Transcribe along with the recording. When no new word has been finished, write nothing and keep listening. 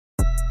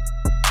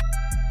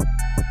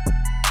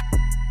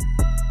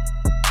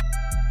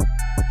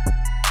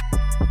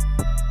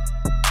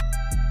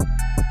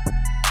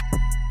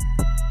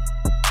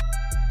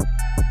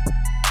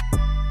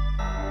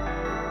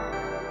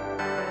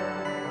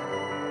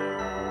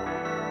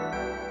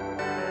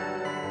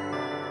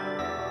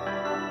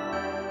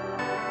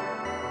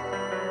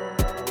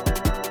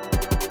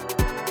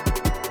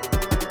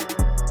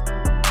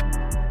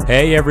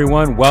Hey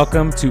everyone,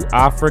 welcome to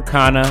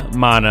Africana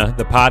Mana,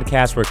 the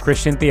podcast where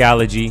Christian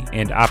theology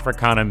and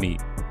Africana meet.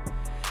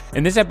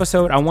 In this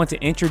episode, I want to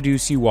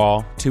introduce you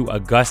all to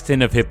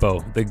Augustine of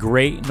Hippo, the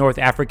great North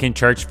African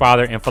church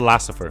father and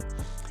philosopher.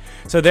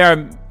 So there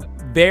are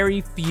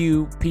very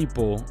few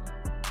people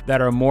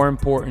that are more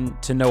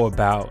important to know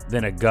about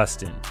than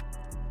Augustine.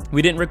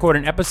 We didn't record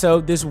an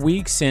episode this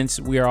week since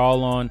we are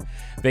all on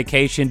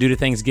vacation due to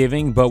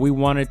Thanksgiving, but we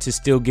wanted to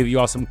still give you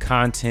all some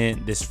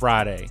content this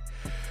Friday.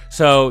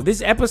 So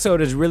this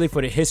episode is really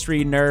for the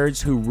history nerds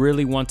who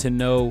really want to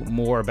know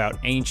more about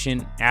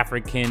ancient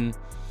African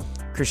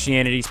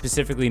Christianity,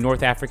 specifically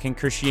North African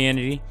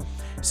Christianity.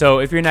 So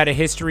if you're not a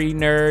history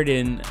nerd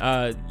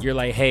and you're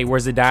like, hey,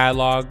 where's the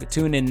dialogue?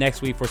 Tune in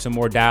next week for some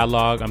more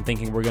dialogue. I'm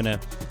thinking we're going to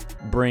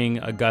bring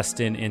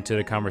Augustine into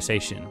the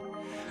conversation.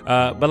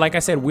 But like I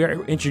said,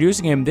 we're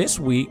introducing him this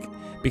week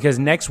because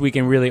next week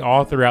and really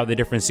all throughout the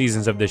different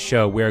seasons of the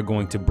show, we're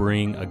going to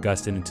bring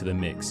Augustine into the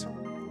mix.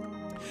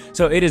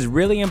 So it is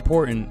really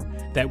important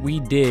that we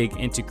dig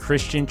into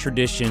Christian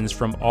traditions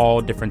from all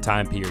different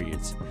time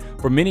periods.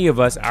 For many of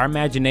us, our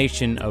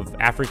imagination of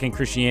African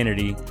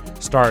Christianity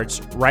starts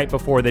right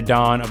before the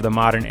dawn of the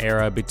modern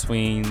era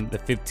between the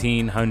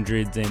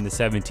 1500s and the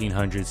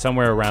 1700s,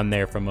 somewhere around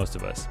there for most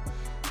of us.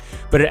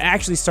 But it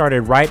actually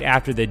started right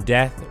after the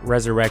death,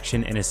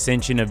 resurrection, and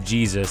ascension of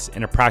Jesus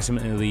in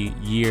approximately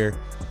year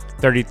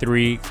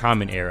 33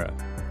 Common Era.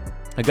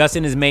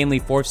 Augustine is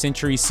mainly 4th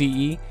century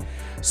CE,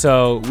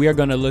 so we are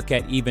going to look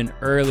at even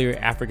earlier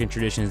African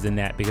traditions than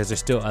that because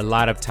there's still a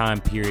lot of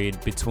time period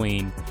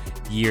between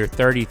year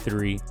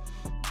 33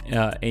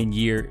 and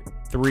year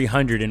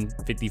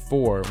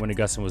 354 when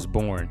Augustine was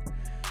born.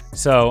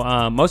 So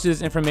most of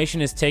this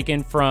information is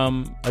taken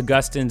from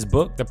Augustine's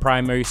book, the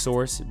primary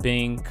source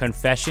being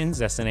Confessions.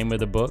 That's the name of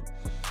the book.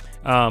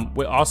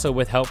 Also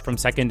with help from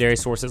secondary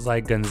sources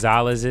like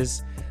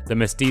Gonzalez's The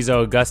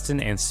Mestizo Augustine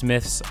and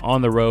Smith's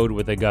On the Road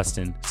with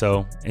Augustine.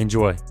 So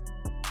enjoy.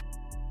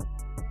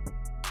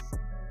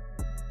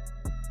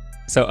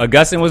 So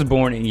Augustine was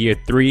born in year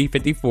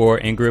 354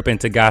 and grew up in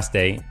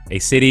Tagaste, a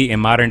city in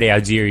modern-day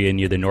Algeria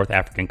near the North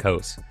African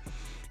coast.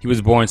 He was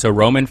born to a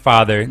Roman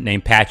father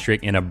named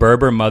Patrick and a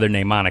Berber mother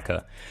named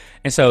Monica.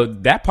 And so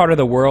that part of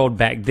the world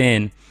back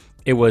then,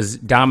 it was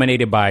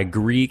dominated by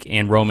Greek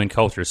and Roman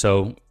culture.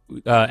 So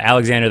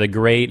Alexander the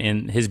Great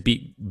and his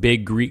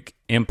big Greek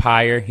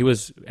empire,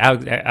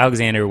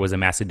 Alexander was a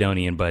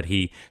Macedonian, but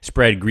he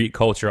spread Greek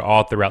culture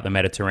all throughout the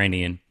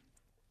Mediterranean.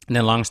 And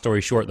then long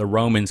story short, the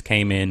Romans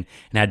came in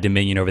and had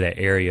dominion over that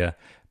area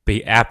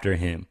after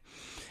him.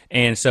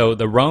 And so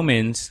the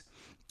Romans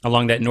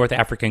along that North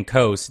African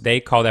coast,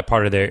 they call that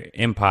part of their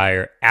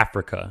empire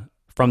Africa.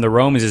 From the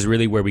Romans is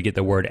really where we get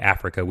the word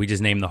Africa. We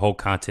just named the whole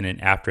continent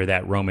after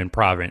that Roman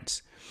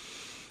province.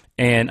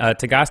 And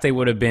Tagaste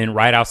would have been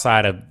right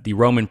outside of the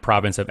Roman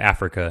province of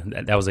Africa.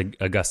 That was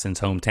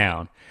Augustine's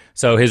hometown.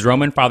 So his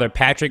Roman father,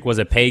 Patrick, was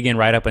a pagan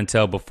right up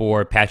until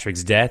before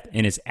Patrick's death.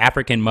 And his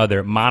African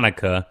mother,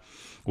 Monica,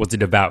 was a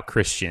devout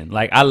Christian.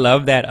 Like, I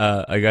love that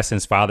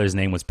Augustine's father's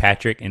name was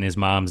Patrick and his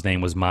mom's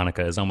name was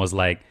Monica. It's almost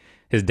like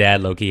his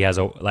dad, low-key, has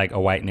a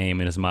white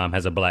name and his mom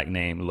has a black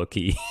name,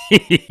 low-key.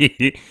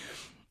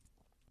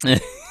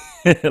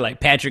 Like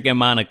Patrick and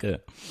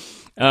Monica.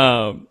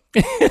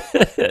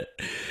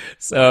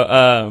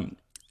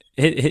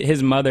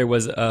 His mother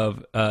was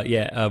of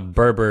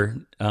Berber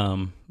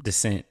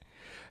descent.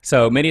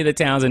 So many of the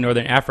towns in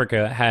northern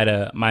Africa had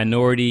a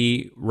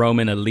minority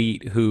Roman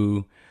elite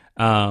who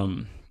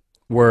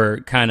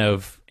were kind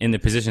of in the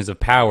positions of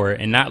power.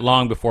 And not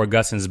long before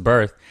Augustine's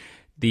birth,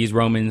 these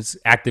Romans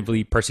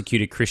actively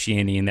persecuted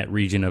Christianity in that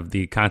region of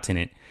the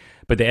continent.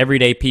 But the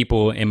everyday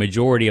people and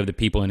majority of the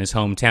people in his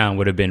hometown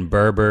would have been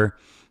Berber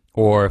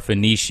or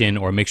Phoenician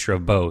or a mixture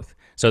of both.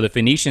 So the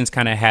Phoenicians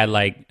kind of had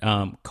like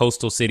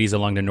coastal cities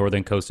along the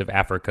northern coast of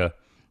Africa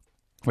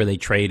where they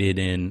traded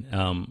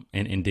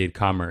and did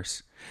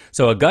commerce.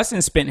 So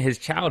Augustine spent his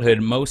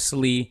childhood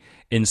mostly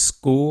in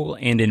school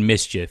and in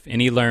mischief,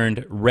 and he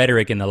learned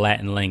rhetoric in the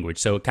Latin language.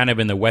 So kind of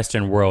in the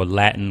Western world,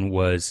 Latin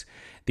was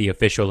the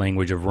official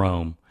language of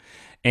Rome.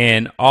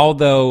 And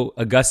although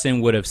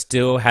Augustine would have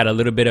still had a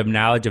little bit of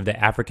knowledge of the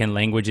African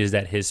languages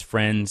that his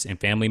friends and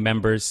family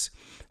members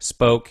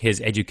spoke,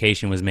 his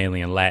education was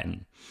mainly in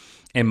Latin.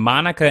 And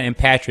Monica and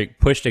Patrick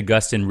pushed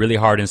Augustine really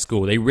hard in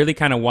school. They really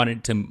kind of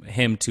wanted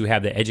him to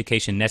have the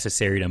education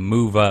necessary to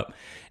move up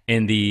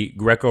in the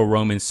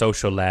Greco-Roman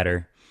social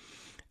ladder.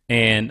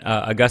 And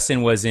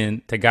Augustine was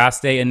in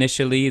Tagaste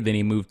initially, then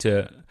he moved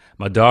to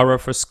Madara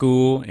for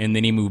school, and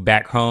then he moved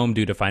back home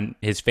due to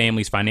his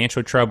family's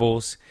financial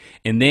troubles.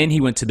 And then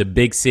he went to the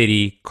big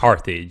city,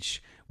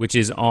 Carthage, which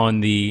is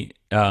on the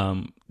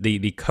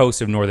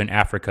coast of northern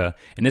Africa.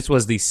 And this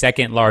was the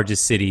second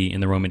largest city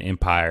in the Roman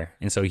Empire.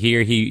 And so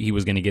here he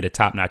was going to get a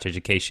top-notch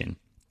education.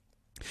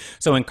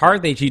 So in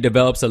Carthage, he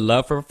develops a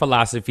love for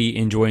philosophy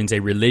and joins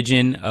a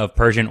religion of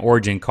Persian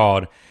origin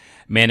called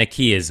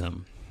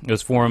Manichaeism. It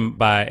was formed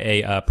by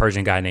a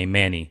Persian guy named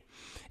Mani,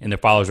 and their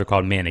followers were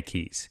called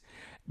Manichees.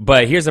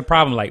 But here's the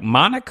problem. Like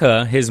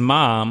Monica, his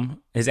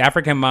mom, his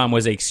African mom,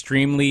 was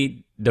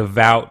extremely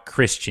devout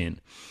Christian.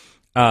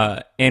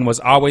 And was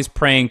always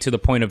praying to the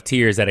point of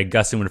tears that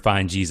Augustine would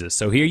find Jesus.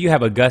 So here you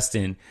have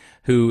Augustine,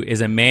 who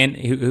is a man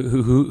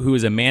who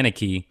is a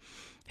Manichae.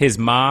 His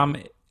mom,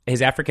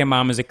 his African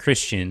mom, is a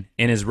Christian,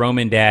 and his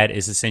Roman dad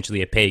is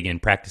essentially a pagan,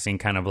 practicing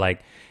kind of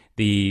like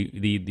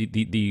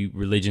the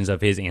religions of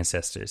his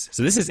ancestors.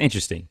 So this is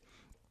interesting.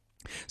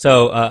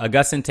 So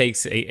Augustine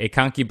takes a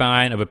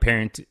concubine of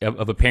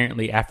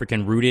apparently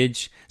African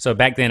rootage. So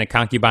back then, a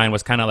concubine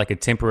was kind of like a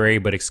temporary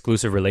but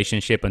exclusive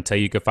relationship until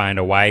you could find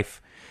a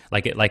wife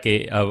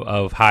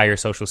of higher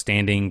social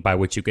standing by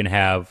which you can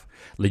have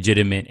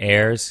legitimate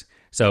heirs.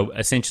 So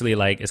essentially,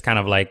 like it's kind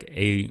of like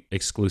a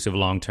exclusive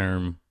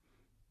long-term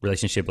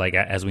relationship, like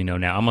as we know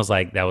now, almost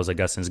like that was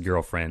Augustine's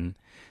girlfriend.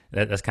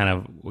 That's kind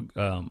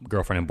of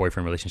girlfriend and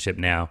boyfriend relationship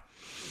now.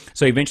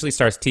 So he eventually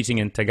starts teaching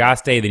in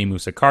Tagaste, then he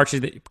moves to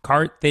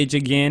Carthage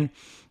again.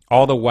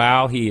 All the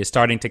while, he is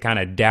starting to kind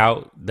of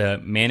doubt the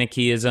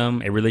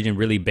Manichaeism, a religion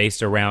really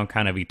based around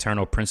kind of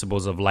eternal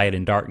principles of light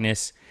and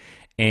darkness.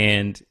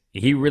 And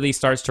he really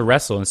starts to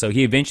wrestle. And so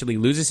he eventually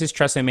loses his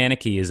trust in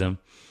Manichaeism.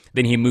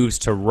 Then he moves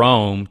to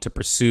Rome to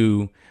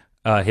pursue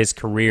his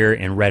career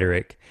in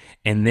rhetoric.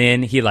 And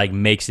then he like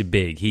makes it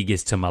big. He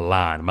gets to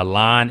Milan.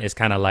 Milan is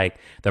kind of like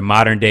the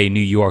modern day New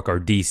York or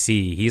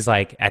DC. He's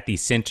like at the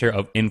center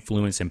of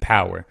influence and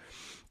power.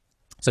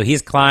 So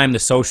he's climbed the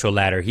social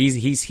ladder.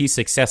 He's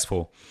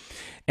successful.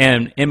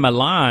 And in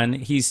Milan,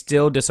 he's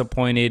still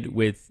disappointed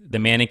with the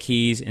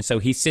Manichaees. And so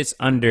he sits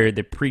under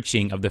the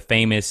preaching of the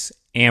famous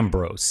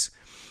Ambrose.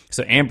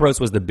 So Ambrose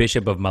was the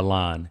bishop of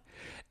Milan.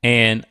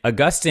 And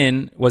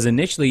Augustine was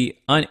initially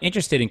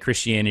uninterested in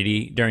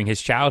Christianity during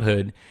his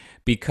childhood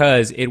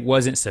because it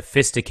wasn't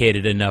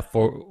sophisticated enough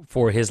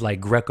for his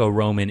like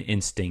Greco-Roman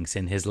instincts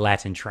and his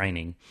Latin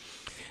training.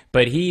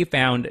 But he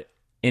found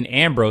in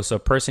Ambrose a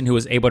person who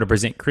was able to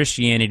present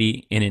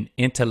Christianity in an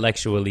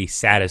intellectually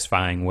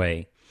satisfying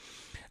way.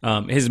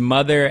 His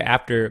mother,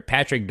 after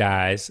Patrick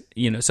dies,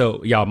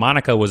 so y'all,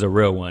 Monica was a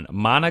real one.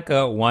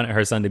 Monica wanted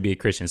her son to be a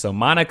Christian. So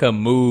Monica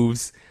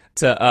moves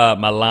to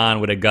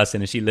Milan with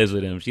Augustine and she lives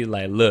with him. She's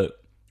like, look,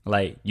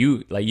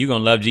 you gonna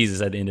love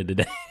Jesus at the end of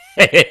the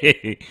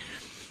day.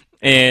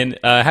 And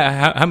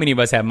how many of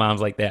us have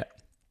moms like that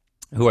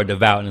who are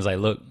devout and is like,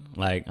 look,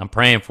 like I'm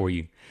praying for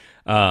you.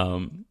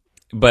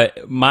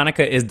 But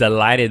Monica is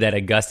delighted that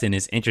Augustine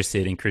is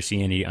interested in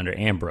Christianity under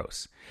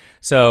Ambrose.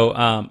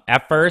 So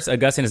at first,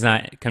 Augustine is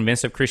not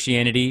convinced of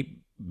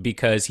Christianity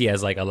because he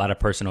has like a lot of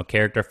personal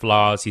character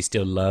flaws. He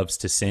still loves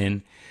to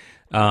sin.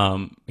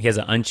 He has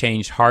an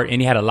unchanged heart,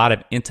 and he had a lot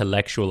of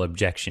intellectual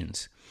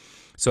objections.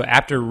 So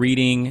after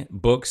reading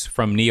books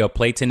from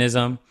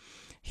Neoplatonism,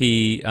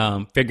 he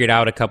figured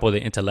out a couple of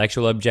the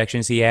intellectual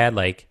objections he had,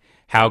 like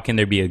how can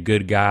there be a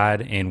good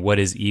God and what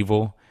is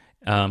evil?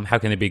 How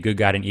can there be a good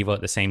God and evil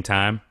at the same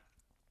time?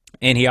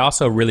 And he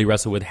also really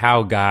wrestled with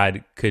how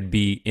God could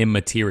be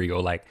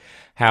immaterial, like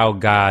how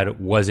God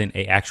wasn't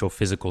an actual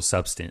physical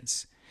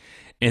substance.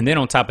 And then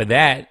on top of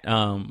that,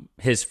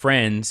 his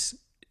friends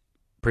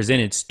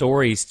presented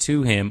stories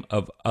to him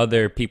of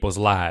other people's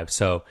lives.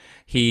 So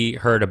he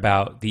heard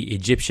about the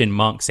Egyptian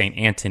monk Saint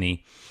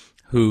Anthony,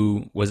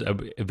 who was a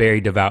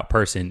very devout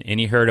person. And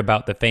he heard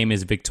about the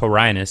famous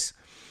Victorinus,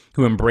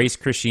 who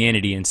embraced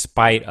Christianity in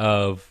spite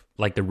of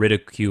like the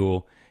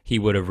ridicule he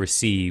would have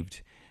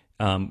received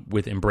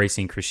with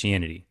embracing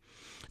Christianity.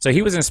 So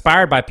he was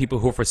inspired by people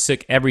who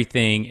forsook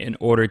everything in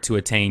order to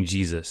attain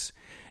Jesus.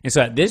 And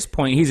so at this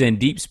point, he's in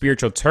deep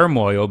spiritual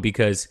turmoil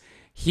because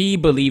he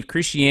believed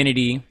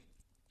Christianity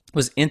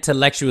was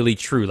intellectually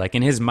true. Like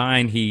in his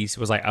mind, he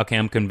was like, okay,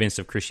 I'm convinced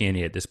of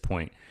Christianity at this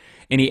point.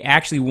 And he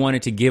actually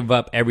wanted to give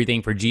up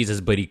everything for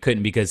Jesus, but he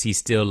couldn't because he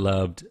still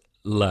loved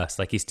lust.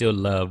 Like he still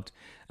loved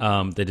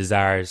the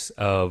desires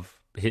of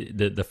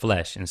the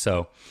flesh. And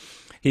so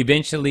he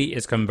eventually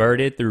is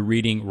converted through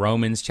reading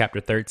Romans chapter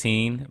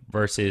 13,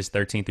 verses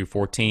 13 through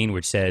 14,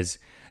 which says,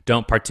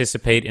 don't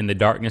participate in the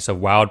darkness of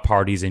wild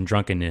parties and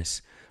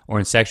drunkenness, or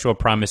in sexual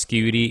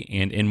promiscuity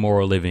and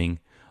immoral living,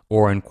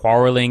 or in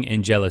quarreling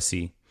and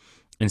jealousy.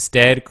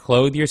 Instead,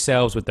 clothe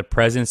yourselves with the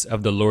presence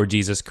of the Lord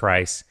Jesus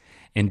Christ,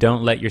 and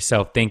don't let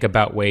yourself think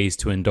about ways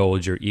to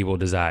indulge your evil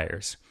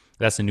desires.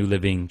 That's the New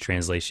Living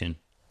Translation.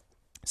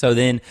 So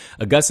then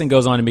Augustine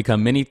goes on to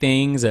become many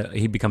things.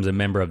 He becomes a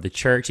member of the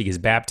church. He gets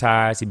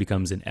baptized. He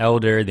becomes an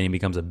elder. Then he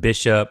becomes a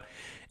bishop.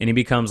 And he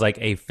becomes like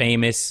a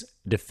famous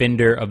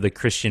defender of the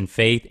Christian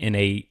faith and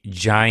a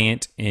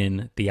giant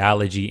in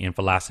theology and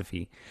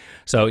philosophy.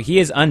 So he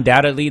is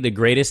undoubtedly the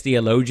greatest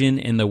theologian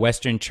in the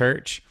Western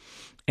church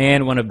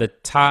and one of the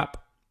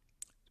top,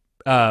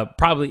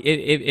 probably,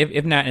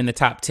 if not in the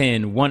top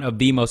 10, one of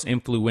the most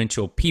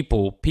influential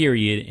people,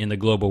 period, in the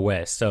global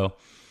West. So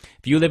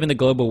if you live in the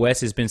global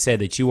West, it's been said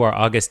that you are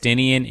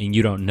Augustinian and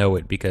you don't know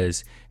it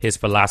because his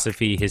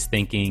philosophy, his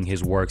thinking,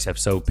 his works have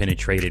so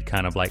penetrated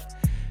kind of like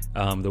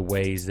the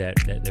ways that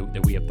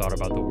we have thought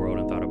about the world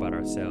and thought about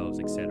ourselves,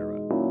 etc.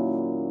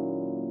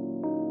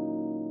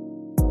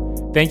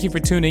 Thank you for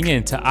tuning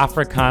in to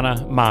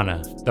Africana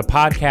Mana, the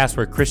podcast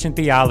where Christian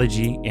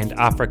theology and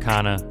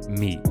Africana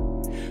meet.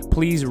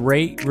 Please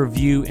rate,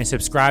 review, and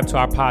subscribe to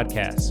our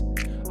podcast.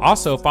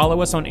 Also,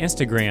 follow us on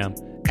Instagram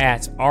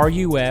at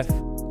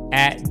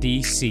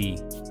RUF@DC,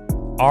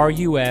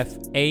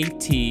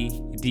 RUFATDC.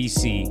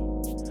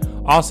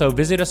 Also,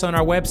 visit us on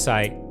our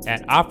website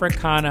at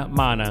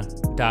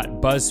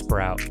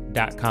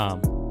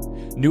africanamana.buzzsprout.com.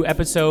 New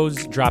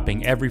episodes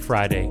dropping every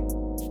Friday.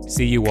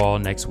 See you all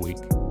next week.